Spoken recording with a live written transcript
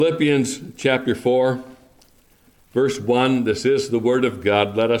Philippians chapter 4, verse 1, this is the word of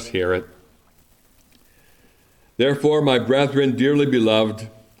God. Let us hear it. Therefore, my brethren, dearly beloved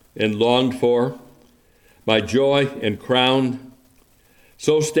and longed for, my joy and crown,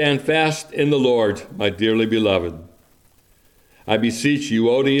 so stand fast in the Lord, my dearly beloved. I beseech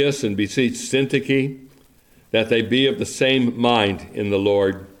Euodias and beseech Syntyche that they be of the same mind in the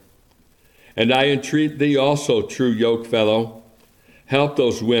Lord. And I entreat thee also, true yokefellow, help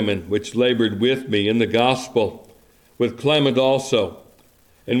those women which labored with me in the gospel, with Clement also,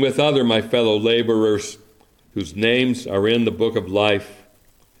 and with other my fellow laborers, whose names are in the book of life.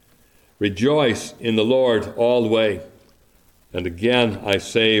 Rejoice in the Lord always. And again I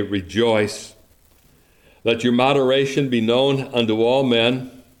say, rejoice. Let your moderation be known unto all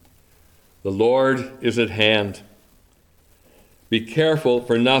men. The Lord is at hand. Be careful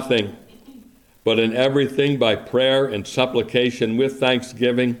for nothing, but in everything by prayer and supplication with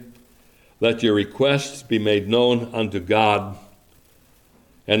thanksgiving, let your requests be made known unto God.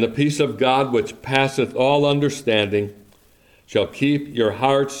 And the peace of God, which passeth all understanding, shall keep your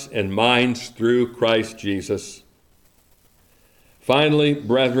hearts and minds through Christ Jesus. Finally,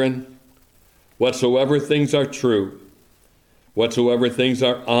 brethren, whatsoever things are true, whatsoever things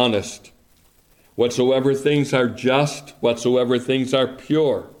are honest, whatsoever things are just, whatsoever things are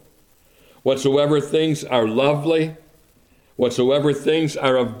pure, whatsoever things are lovely, whatsoever things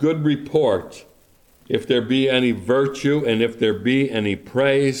are of good report, if there be any virtue and if there be any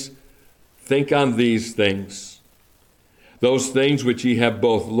praise, think on these things. Those things which ye have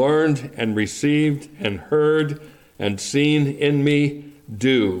both learned and received and heard and seen in me,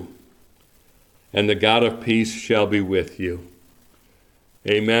 do. And the God of peace shall be with you.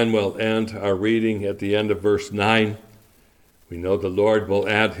 Amen. We'll end our reading at the end of verse 9. We know the Lord will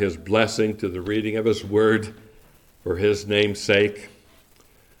add his blessing to the reading of his word for his name's sake.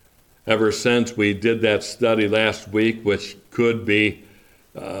 Ever since we did that study last week, which could be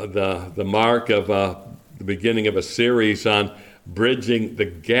the mark of the beginning of a series on bridging the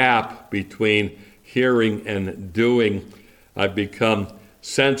gap between hearing and doing, I've become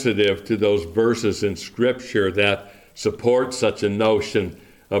sensitive to those verses in Scripture that support such a notion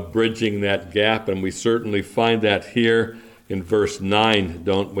of bridging that gap, and we certainly find that here in verse 9,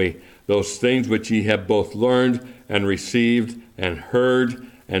 don't we? Those things which ye have both learned and received and heard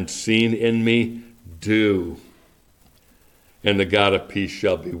and seen in me, do. And the God of peace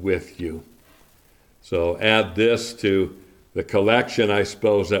shall be with you. So add this to the collection, I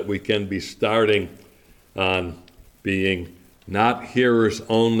suppose, that we can be starting on being not hearers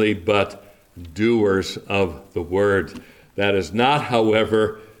only, but doers of the word. That is not,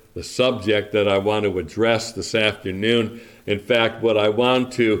 however, the subject that I want to address this afternoon. In fact, what I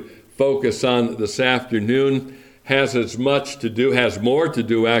want to focus on this afternoon has more to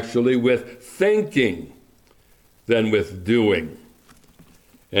do actually with thinking than with doing.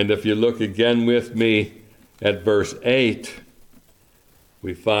 And if you look again with me at verse 8,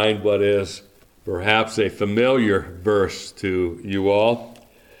 we find what is perhaps a familiar verse to you all.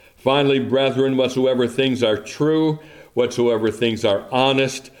 Finally, brethren, whatsoever things are true, whatsoever things are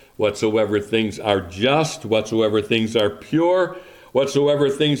honest, whatsoever things are just, whatsoever things are pure, whatsoever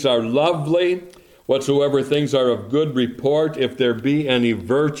things are lovely, whatsoever things are of good report, if there be any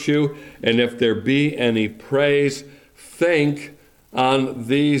virtue, and if there be any praise, think on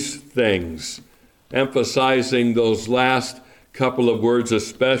these things. Emphasizing those last couple of words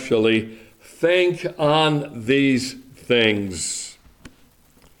especially, think on these things.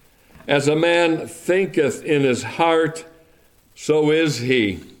 As a man thinketh in his heart, so is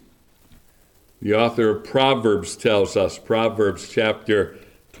he. The author of Proverbs tells us, Proverbs chapter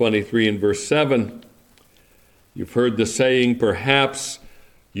 23 and verse 7, you've heard the saying, perhaps,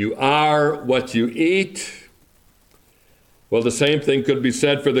 you are what you eat. Well, the same thing could be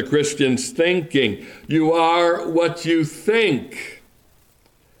said for the Christian's thinking. You are what you think.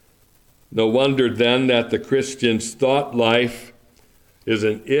 No wonder then that the Christian's thought life is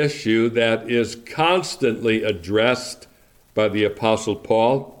an issue that is constantly addressed by the Apostle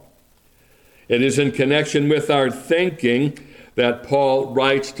Paul. It is in connection with our thinking that Paul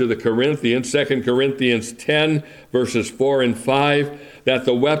writes to the Corinthians, 2 Corinthians 10, verses 4 and 5, that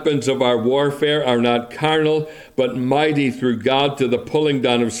the weapons of our warfare are not carnal, but mighty through God to the pulling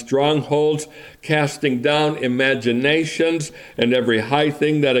down of strongholds, casting down imaginations and every high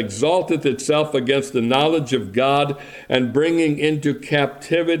thing that exalteth itself against the knowledge of God, and bringing into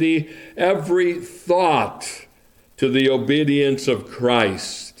captivity every thought to the obedience of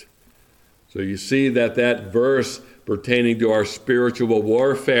Christ. So you see that verse pertaining to our spiritual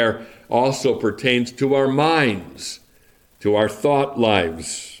warfare also pertains to our minds, to our thought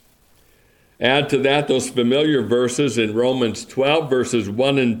lives. Add to that those familiar verses in Romans 12, verses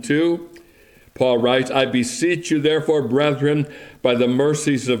 1 and 2. Paul writes, I beseech you, therefore, brethren, by the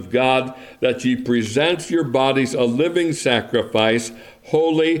mercies of God, that ye present your bodies a living sacrifice,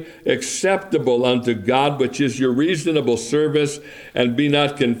 holy, acceptable unto God, which is your reasonable service, and be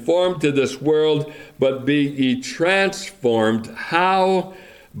not conformed to this world, but be ye transformed. How?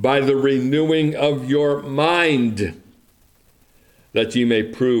 By the renewing of your mind, that ye may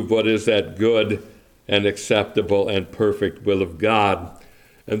prove what is that good and acceptable and perfect will of God.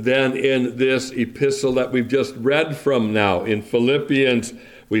 And then in this epistle that we've just read from now, in Philippians,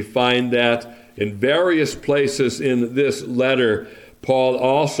 we find that in various places in this letter, Paul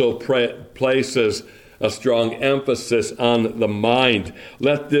also places a strong emphasis on the mind.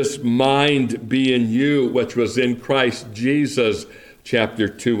 Let this mind be in you, which was in Christ Jesus, chapter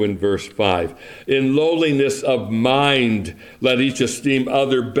 2 and verse 5. In lowliness of mind, let each esteem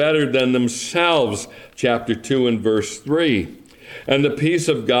other better than themselves, chapter 2 and verse 3. And the peace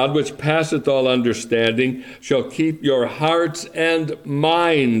of God, which passeth all understanding, shall keep your hearts and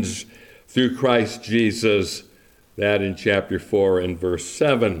minds through Christ Jesus. That in chapter 4 and verse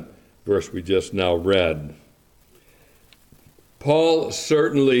 7, verse we just now read. Paul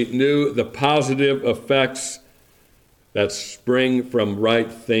certainly knew the positive effects that spring from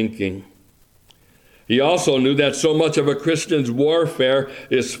right thinking. He also knew that so much of a Christian's warfare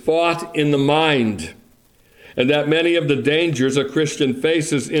is fought in the mind, and that many of the dangers a Christian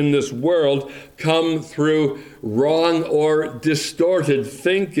faces in this world come through wrong or distorted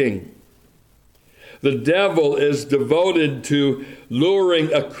thinking. The devil is devoted to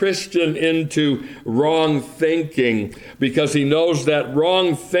luring a Christian into wrong thinking because he knows that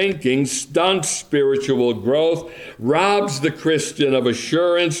wrong thinking stunts spiritual growth, robs the Christian of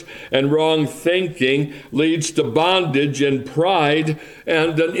assurance, and wrong thinking leads to bondage and pride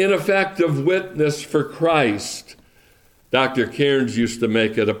and an ineffective witness for Christ. Dr. Cairns used to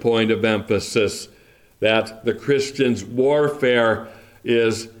make it a point of emphasis that the Christian's warfare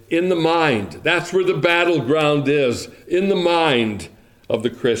is in the mind. That's where the battleground is, in the mind of the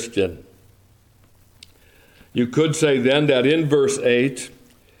Christian. You could say then that in verse 8,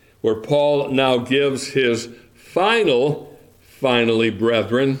 where Paul now gives his finally,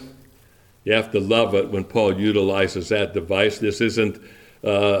 brethren, you have to love it when Paul utilizes that device. This is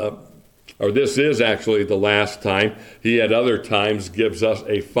actually the last time. He at other times gives us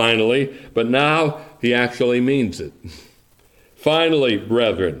a finally, but now he actually means it. Finally,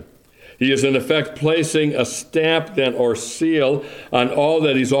 brethren, he is in effect placing a stamp then or seal on all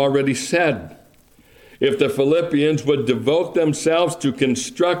that he's already said. If the Philippians would devote themselves to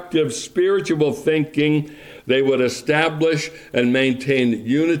constructive spiritual thinking, they would establish and maintain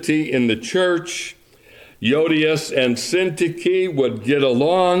unity in the church. Euodias and Syntyche would get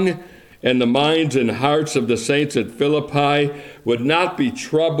along, and the minds and hearts of the saints at Philippi would not be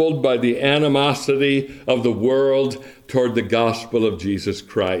troubled by the animosity of the world toward the gospel of Jesus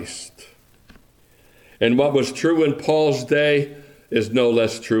Christ. And what was true in Paul's day is no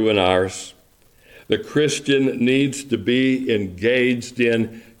less true in ours. The Christian needs to be engaged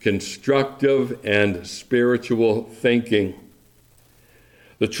in constructive and spiritual thinking.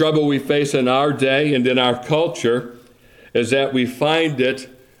 The trouble we face in our day and in our culture is that we find it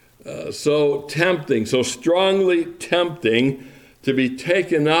so tempting, so strongly tempting to be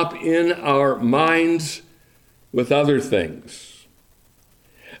taken up in our minds with other things.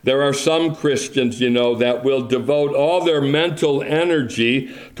 There are some Christians, that will devote all their mental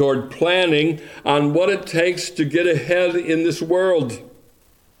energy toward planning on what it takes to get ahead in this world.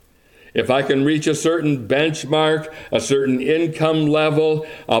 If I can reach a certain benchmark, a certain income level,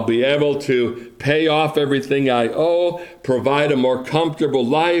 I'll be able to pay off everything I owe, provide a more comfortable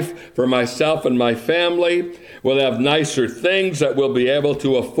life for myself and my family. We'll have nicer things that we'll be able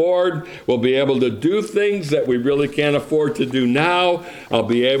to afford. We'll be able to do things that we really can't afford to do now. I'll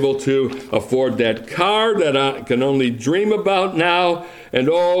be able to afford that car that I can only dream about now. And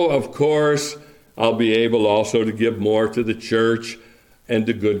of course, I'll be able also to give more to the church and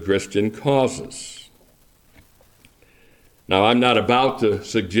to good Christian causes. Now, I'm not about to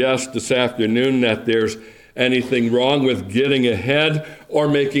suggest this afternoon that there's anything wrong with getting ahead or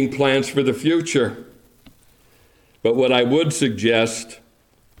making plans for the future. But what I would suggest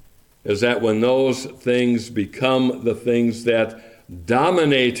is that when those things become the things that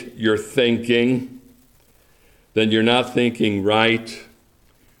dominate your thinking, then you're not thinking right,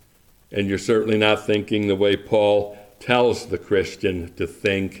 and you're certainly not thinking the way Paul tells the Christian to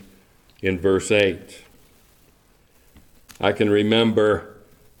think in verse 8. I can remember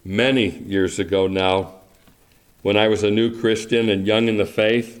many years ago now, when I was a new Christian and young in the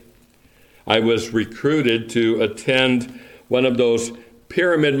faith, I was recruited to attend one of those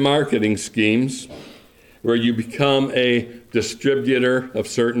pyramid marketing schemes where you become a distributor of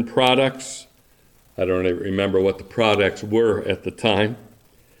certain products. I don't even remember what the products were at the time.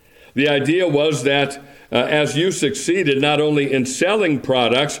 The idea was that as you succeeded not only in selling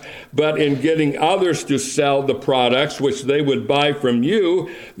products, but in getting others to sell the products which they would buy from you,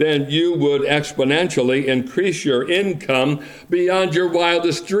 then you would exponentially increase your income beyond your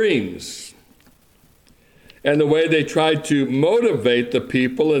wildest dreams. And the way they tried to motivate the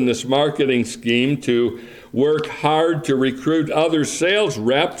people in this marketing scheme to work hard to recruit other sales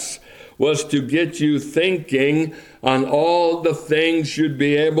reps was to get you thinking on all the things you'd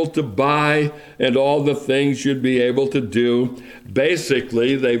be able to buy and all the things you'd be able to do.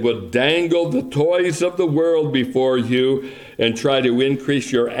 Basically, they would dangle the toys of the world before you and try to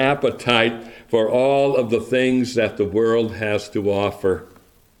increase your appetite for all of the things that the world has to offer.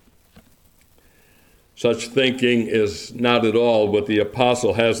 Such thinking is not at all what the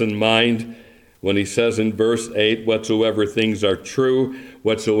apostle has in mind when he says in verse 8, whatsoever things are true,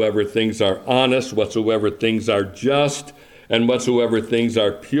 whatsoever things are honest, whatsoever things are just, and whatsoever things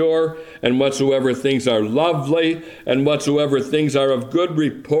are pure, and whatsoever things are lovely, and whatsoever things are of good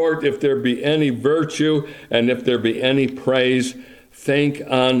report, if there be any virtue, and if there be any praise, think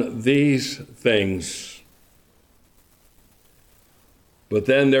on these things. But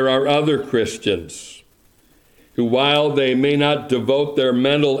then there are other Christians who, while they may not devote their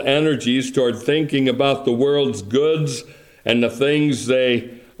mental energies toward thinking about the world's goods and the things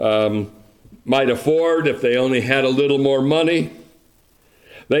they might afford if they only had a little more money,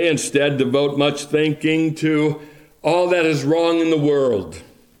 they instead devote much thinking to all that is wrong in the world.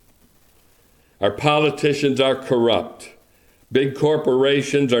 Our politicians are corrupt. Big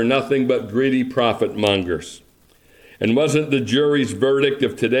corporations are nothing but greedy profit mongers. And wasn't the jury's verdict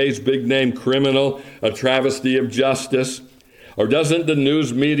of today's big-name criminal a travesty of justice? Or doesn't the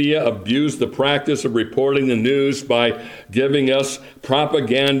news media abuse the practice of reporting the news by giving us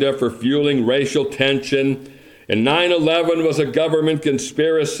propaganda for fueling racial tension? And 9/11 was a government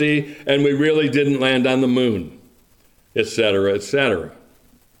conspiracy, and we really didn't land on the moon, etc., etc.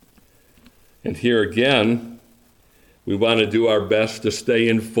 And here again, we want to do our best to stay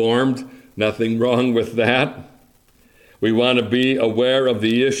informed. Nothing wrong with that. We want to be aware of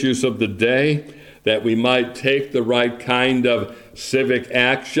the issues of the day, that we might take the right kind of civic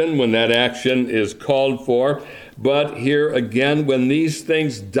action when that action is called for. But here again, when these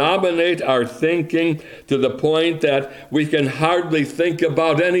things dominate our thinking to the point that we can hardly think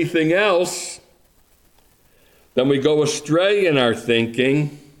about anything else, then we go astray in our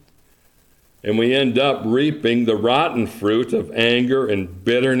thinking, and we end up reaping the rotten fruit of anger and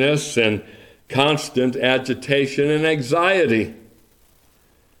bitterness and constant agitation and anxiety.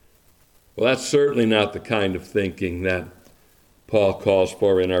 Well, that's certainly not the kind of thinking that Paul calls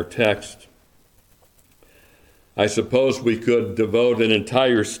for in our text. I suppose we could devote an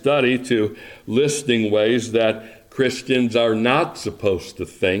entire study to listing ways that Christians are not supposed to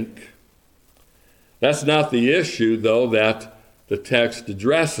think. That's not the issue, though, that the text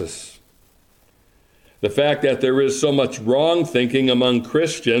addresses. The fact that there is so much wrong thinking among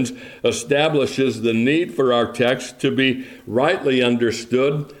Christians establishes the need for our text to be rightly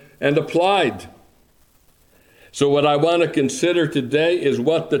understood and applied. So what I want to consider today is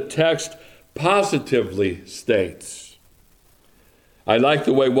what the text positively states. I like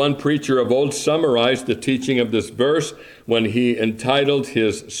the way one preacher of old summarized the teaching of this verse when he entitled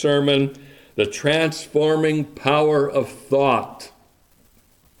his sermon, "The Transforming Power of Thought."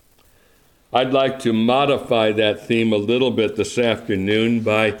 I'd like to modify that theme a little bit this afternoon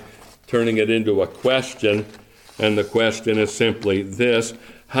by turning it into a question, and the question is simply this: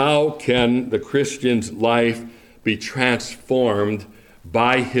 how can the Christian's life be transformed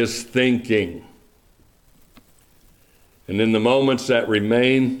by his thinking? And in the moments that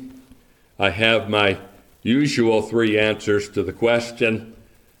remain, I have my usual three answers to the question.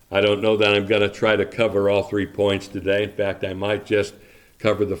 I don't know that I'm going to try to cover all 3 points today. In fact, I might just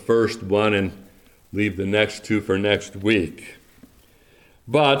cover the first one and leave the next 2 for next week.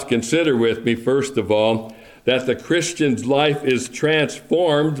 But consider with me, first of all, that the Christian's life is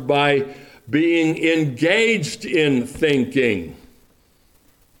transformed by being engaged in thinking.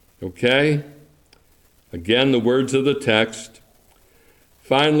 Okay? Again, the words of the text.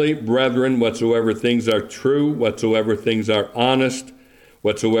 Finally, brethren, whatsoever things are true, whatsoever things are honest,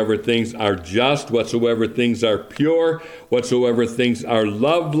 whatsoever things are just, whatsoever things are pure, whatsoever things are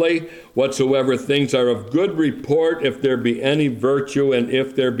lovely, whatsoever things are of good report, if there be any virtue and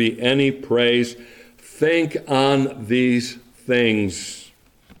if there be any praise, think on these things.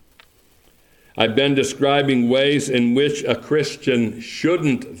 I've been describing ways in which a Christian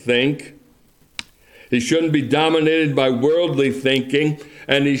shouldn't think. He shouldn't be dominated by worldly thinking,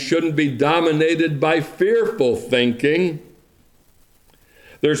 and he shouldn't be dominated by fearful thinking.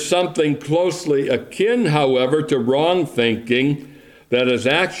 There's something closely akin, however, to wrong thinking that is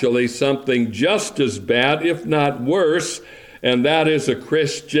actually something just as bad, if not worse, and that is a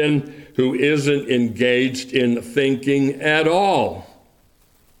Christian who isn't engaged in thinking at all.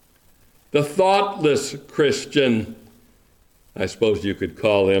 The thoughtless Christian, I suppose you could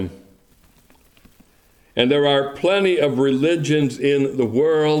call him. And there are plenty of religions in the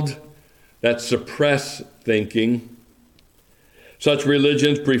world that suppress thinking. Such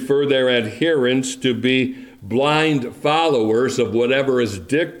religions prefer their adherents to be blind followers of whatever is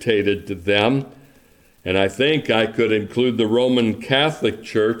dictated to them. And I think I could include the Roman Catholic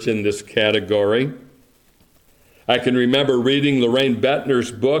Church in this category. I can remember reading Lorraine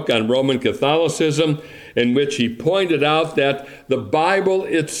Bettner's book on Roman Catholicism, in which he pointed out that the Bible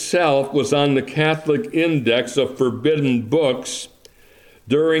itself was on the Catholic Index of Forbidden Books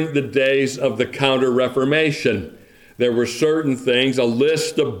during the days of the Counter-Reformation. There were certain things, a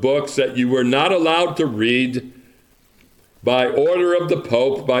list of books that you were not allowed to read by order of the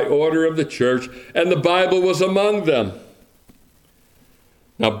Pope, by order of the Church, and the Bible was among them.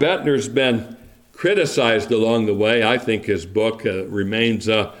 Now, Bettner's been criticized along the way. I think his book remains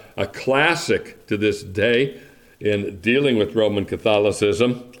a classic to this day in dealing with Roman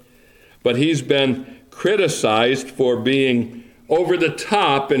Catholicism. But he's been criticized for being over the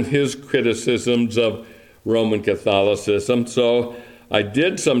top in his criticisms of Roman Catholicism. So I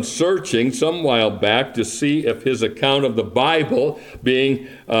did some searching some while back to see if his account of the Bible being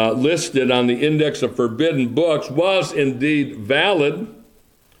listed on the Index of Forbidden Books was indeed valid.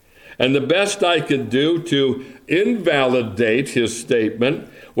 And the best I could do to invalidate his statement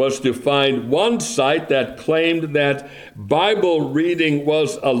was to find one site that claimed that Bible reading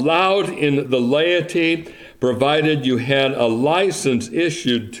was allowed in the laity, provided you had a license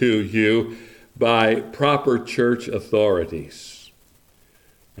issued to you by proper church authorities.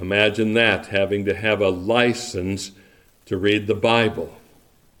 Imagine that, having to have a license to read the Bible.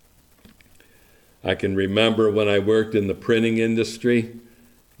 I can remember when I worked in the printing industry,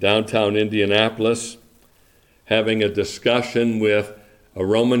 downtown Indianapolis, having a discussion with a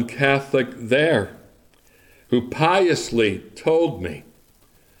Roman Catholic there who piously told me,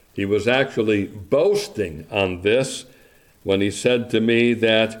 he was actually boasting on this when he said to me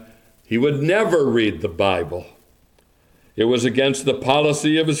that he would never read the Bible. It was against the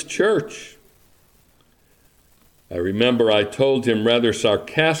policy of his church. I remember I told him rather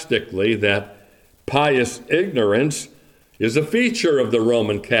sarcastically that pious ignorance is a feature of the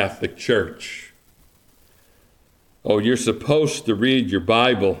Roman Catholic Church. Oh, you're supposed to read your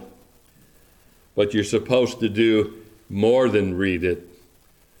Bible, but you're supposed to do more than read it.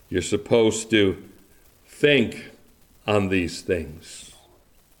 You're supposed to think on these things.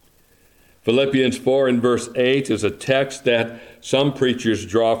 Philippians 4 and verse 8 is a text that some preachers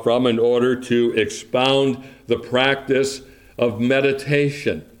draw from in order to expound the practice of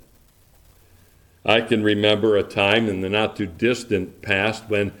meditation. I can remember a time in the not-too-distant past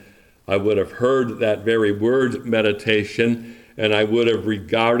when I would have heard that very word meditation, and I would have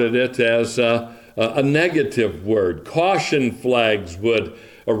regarded it as a negative word. Caution flags would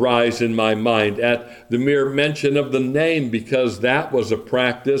arise in my mind at the mere mention of the name, because that was a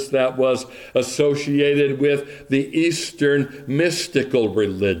practice that was associated with the Eastern mystical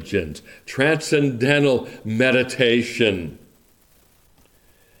religions, transcendental meditation.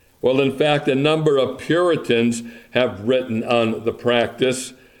 Well, in fact, a number of Puritans have written on the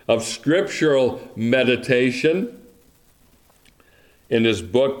practice of scriptural meditation. In his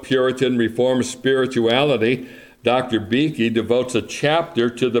book, Puritan Reformed Spirituality, Dr. Beakey devotes a chapter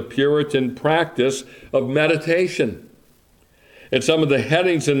to the Puritan practice of meditation. And some of the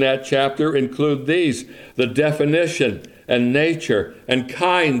headings in that chapter include these: the definition and nature and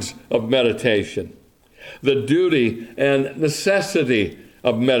kinds of meditation, the duty and necessity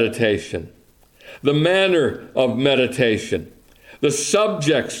of meditation, the manner of meditation, the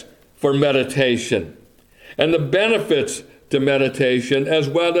subjects for meditation, and the benefits to meditation, as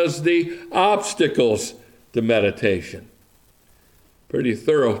well as the obstacles to meditation. Pretty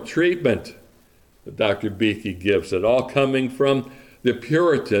thorough treatment that Dr. Beakey gives it, all coming from the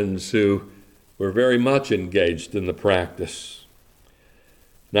Puritans who were very much engaged in the practice.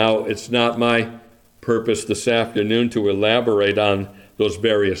 Now, it's not my purpose this afternoon to elaborate on those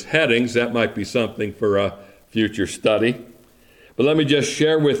various headings. That might be something for a future study. But let me just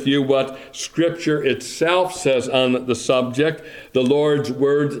share with you what Scripture itself says on the subject. The Lord's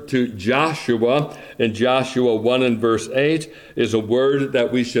word to Joshua in Joshua 1 and verse 8 is a word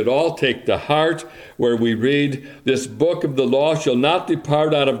that we should all take to heart, where we read, "This book of the law shall not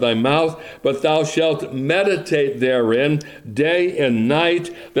depart out of thy mouth, but thou shalt meditate therein day and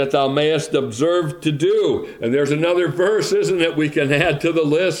night, that thou mayest observe to do." And there's another verse, isn't it, we can add to the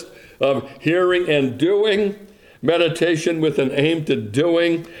list of hearing and doing. Meditation with an aim to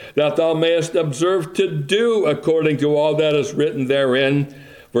doing, that thou mayest observe to do according to all that is written therein.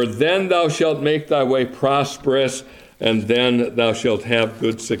 For then thou shalt make thy way prosperous, and then thou shalt have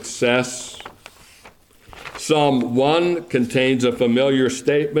good success. Psalm 1 contains a familiar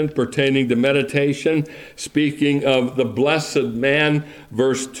statement pertaining to meditation. Speaking of the blessed man,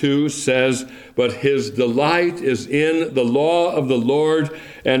 verse 2 says, "But his delight is in the law of the Lord,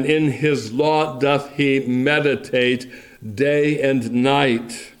 and in his law doth he meditate day and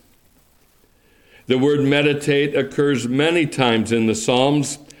night." The word meditate occurs many times in the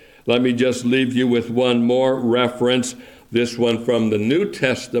Psalms. Let me just leave you with one more reference, this one from the New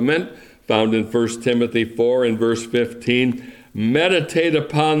Testament, found in 1 Timothy 4 and verse 15. "Meditate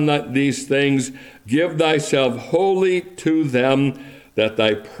upon these things, give thyself wholly to them, that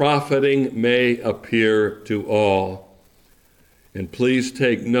thy profiting may appear to all." And please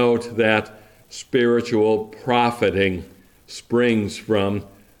take note that spiritual profiting springs from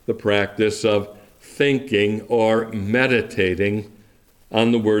the practice of thinking or meditating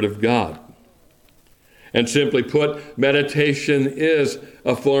on the Word of God. And simply put, meditation is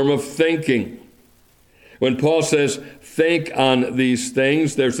a form of thinking. When Paul says, think on these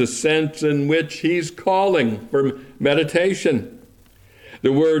things, there's a sense in which he's calling for meditation.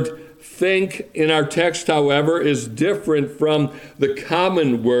 The word think in our text, however, is different from the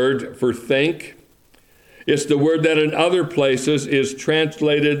common word for think. It's the word that in other places is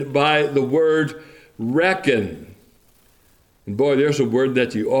translated by the word reckon. And boy, there's a word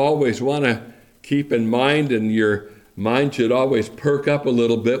that you always want to keep in mind, and your mind should always perk up a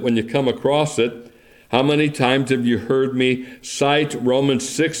little bit when you come across it. How many times have you heard me cite Romans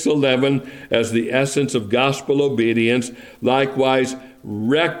 6:11 as the essence of gospel obedience? Likewise,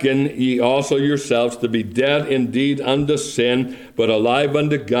 reckon ye also yourselves to be dead indeed unto sin, but alive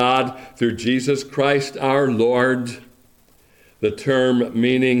unto God through Jesus Christ our Lord. The term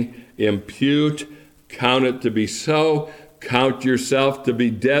meaning impute, count it to be so, count yourself to be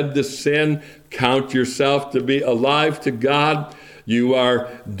dead to sin, count yourself to be alive to God. You are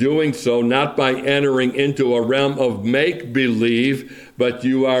doing so not by entering into a realm of make-believe, but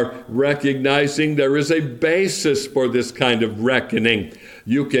you are recognizing there is a basis for this kind of reckoning.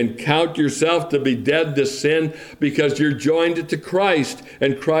 You can count yourself to be dead to sin because you're joined to Christ,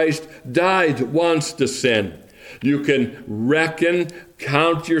 and Christ died once to sin. You can reckon,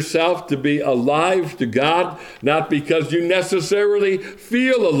 count yourself to be alive to God, not because you necessarily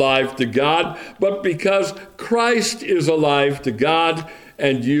feel alive to God, but because Christ is alive to God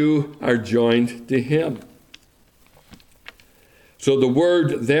and you are joined to him. So the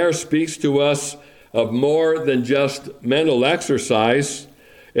word there speaks to us of more than just mental exercise.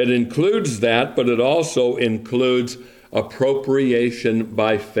 It includes that, but it also includes appropriation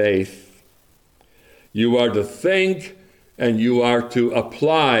by faith. You are to think and you are to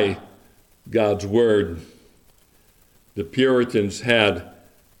apply God's word. The Puritans had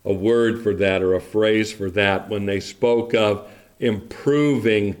a word for that, or a phrase for that, when they spoke of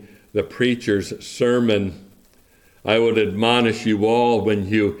improving the preacher's sermon. I would admonish you all, when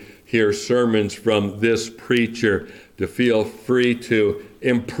you hear sermons from this preacher, to feel free to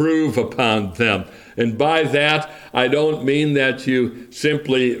improve upon them. And by that, I don't mean that you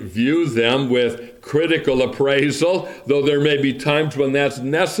simply view them with critical appraisal, though there may be times when that's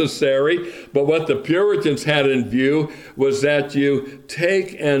necessary. But what the Puritans had in view was that you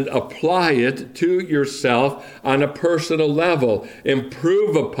take and apply it to yourself on a personal level.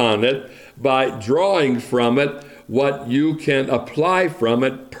 Improve upon it by drawing from it what you can apply from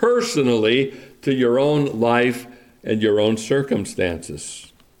it personally to your own life and your own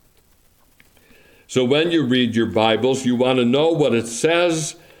circumstances. So when you read your Bibles, you want to know what it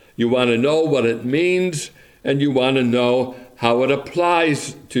says, you want to know what it means, and you want to know how it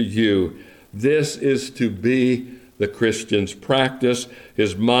applies to you. This is to be the Christian's practice.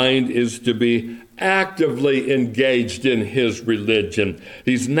 His mind is to be actively engaged in his religion.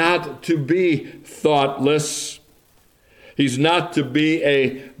 He's not to be thoughtless. He's not to be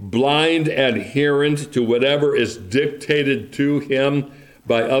a blind adherent to whatever is dictated to him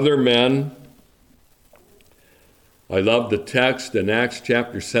by other men. I love the text in Acts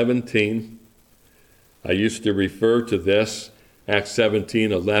chapter 17. I used to refer to this Acts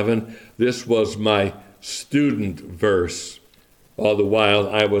 17:11. This was my student verse. All the while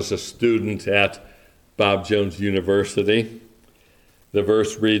I was a student at Bob Jones University. The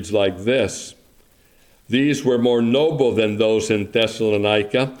verse reads like this: "These were more noble than those in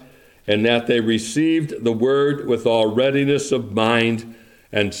Thessalonica, and that they received the word with all readiness of mind,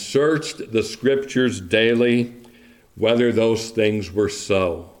 and searched the scriptures daily, whether those things were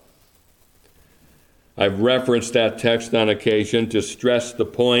so." I've referenced that text on occasion to stress the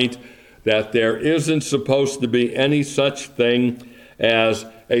point that there isn't supposed to be any such thing as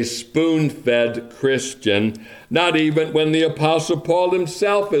a spoon-fed Christian, not even when the Apostle Paul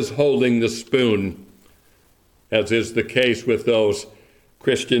himself is holding the spoon, as is the case with those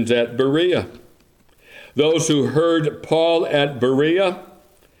Christians at Berea. Those who heard Paul at Berea,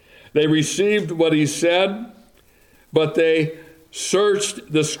 they received what he said, but they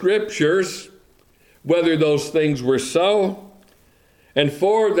searched the scriptures, whether those things were so, and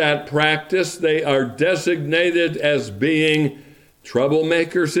for that practice they are designated as being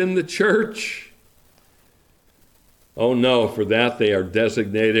troublemakers in the church. Oh no, for that they are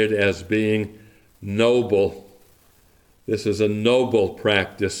designated as being noble. This is a noble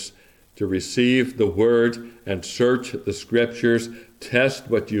practice, to receive the word and search the scriptures, test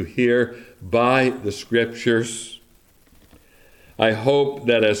what you hear by the scriptures. I hope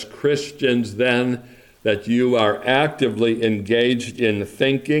that as Christians then, that you are actively engaged in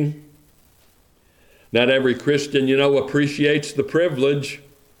thinking. Not every Christian, appreciates the privilege.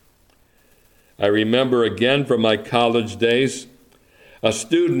 I remember again from my college days, a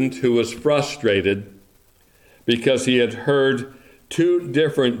student who was frustrated because he had heard two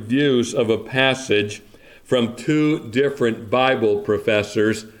different views of a passage from two different Bible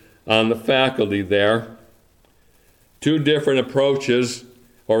professors on the faculty there. Two different approaches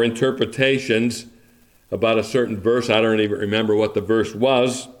or interpretations about a certain verse. I don't even remember what the verse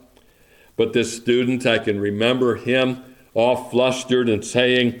was, but this student, I can remember him all flustered and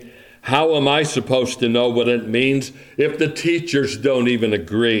saying, "How am I supposed to know what it means if the teachers don't even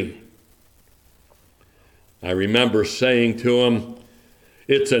agree?" I remember saying to him,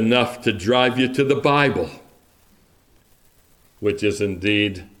 "It's enough to drive you to the Bible," which is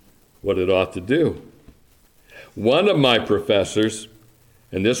indeed what it ought to do. One of my professors,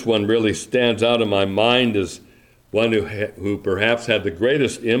 and this one really stands out in my mind as one who perhaps had the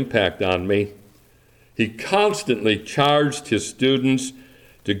greatest impact on me, he constantly charged his students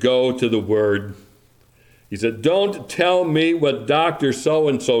to go to the Word. He said, "Don't tell me what Dr.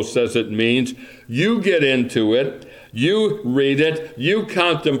 So-and-so says it means. You get into it. You read it. You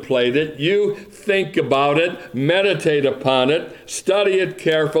contemplate it. You think about it. Meditate upon it. Study it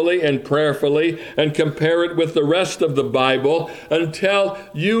carefully and prayerfully and compare it with the rest of the Bible until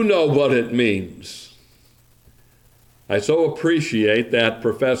you know what it means." I so appreciate that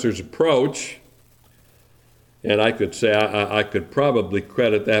professor's approach, and I could say I could probably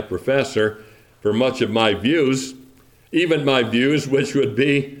credit that professor for much of my views, even my views which would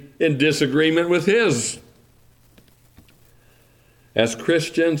be in disagreement with his. As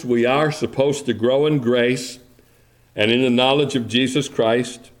Christians, we are supposed to grow in grace and in the knowledge of Jesus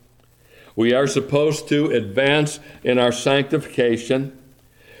Christ. We are supposed to advance in our sanctification.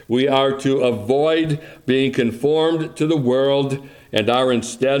 We are to avoid being conformed to the world and are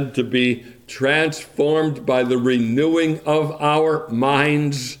instead to be transformed by the renewing of our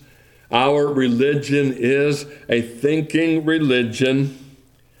minds. Our religion is a thinking religion.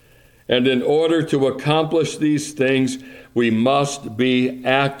 And in order to accomplish these things, we must be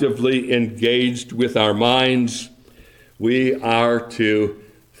actively engaged with our minds. We are to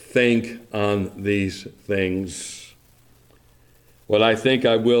think on these things. Well, I think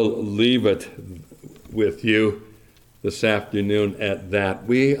I will leave it with you this afternoon at that.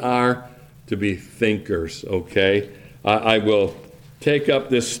 We are to be thinkers, okay? I will take up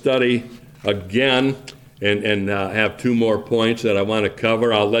this study again and have two more points that I want to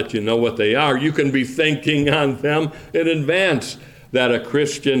cover. I'll let you know what they are. You can be thinking on them in advance. That a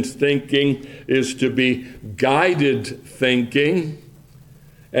Christian's thinking is to be guided thinking,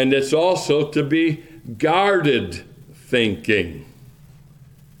 and it's also to be guarded thinking.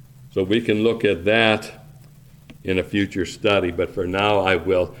 So we can look at that in a future study, but for now I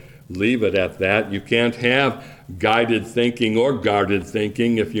will leave it at that. You can't have guided thinking or guarded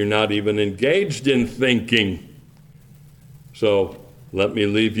thinking if you're not even engaged in thinking. So let me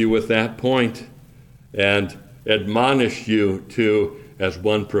leave you with that point and admonish you to, as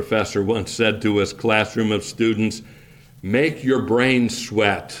one professor once said to his classroom of students, make your brain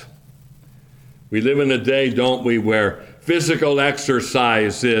sweat. We live in a day, don't we, where physical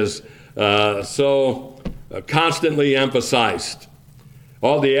exercise is so constantly emphasized.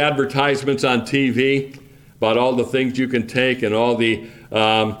 All the advertisements on TV about all the things you can take and all the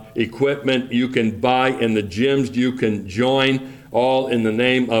equipment you can buy and the gyms you can join, all in the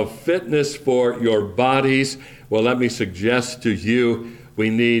name of fitness for your bodies. Well, let me suggest to you, we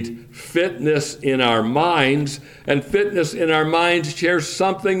need fitness in our minds, and fitness in our minds shares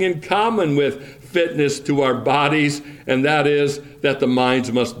something in common with fitness to our bodies, and that is that the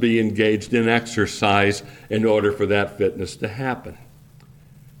minds must be engaged in exercise in order for that fitness to happen.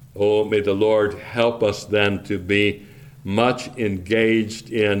 Oh, may the Lord help us then to be much engaged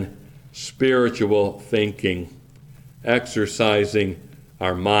in spiritual thinking, exercising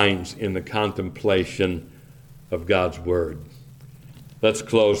our minds in the contemplation of God's Word. Let's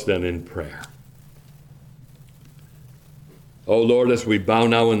close then in prayer. O Lord, as we bow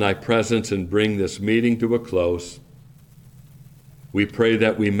now in thy presence and bring this meeting to a close, we pray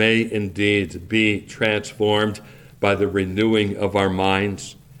that we may indeed be transformed by the renewing of our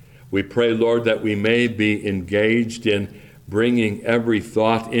minds. We pray, Lord, that we may be engaged in bringing every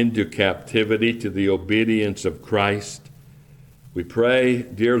thought into captivity to the obedience of Christ. We pray,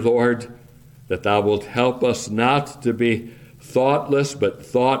 dear Lord, that thou wilt help us not to be thoughtless but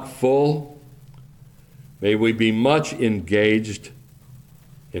thoughtful. May we be much engaged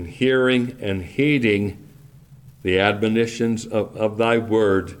in hearing and heeding the admonitions of thy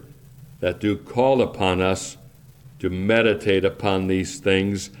word that do call upon us to meditate upon these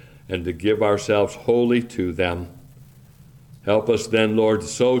things and to give ourselves wholly to them. Help us then, Lord,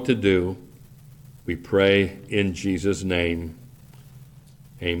 so to do. We pray in Jesus' name.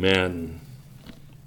 Amen.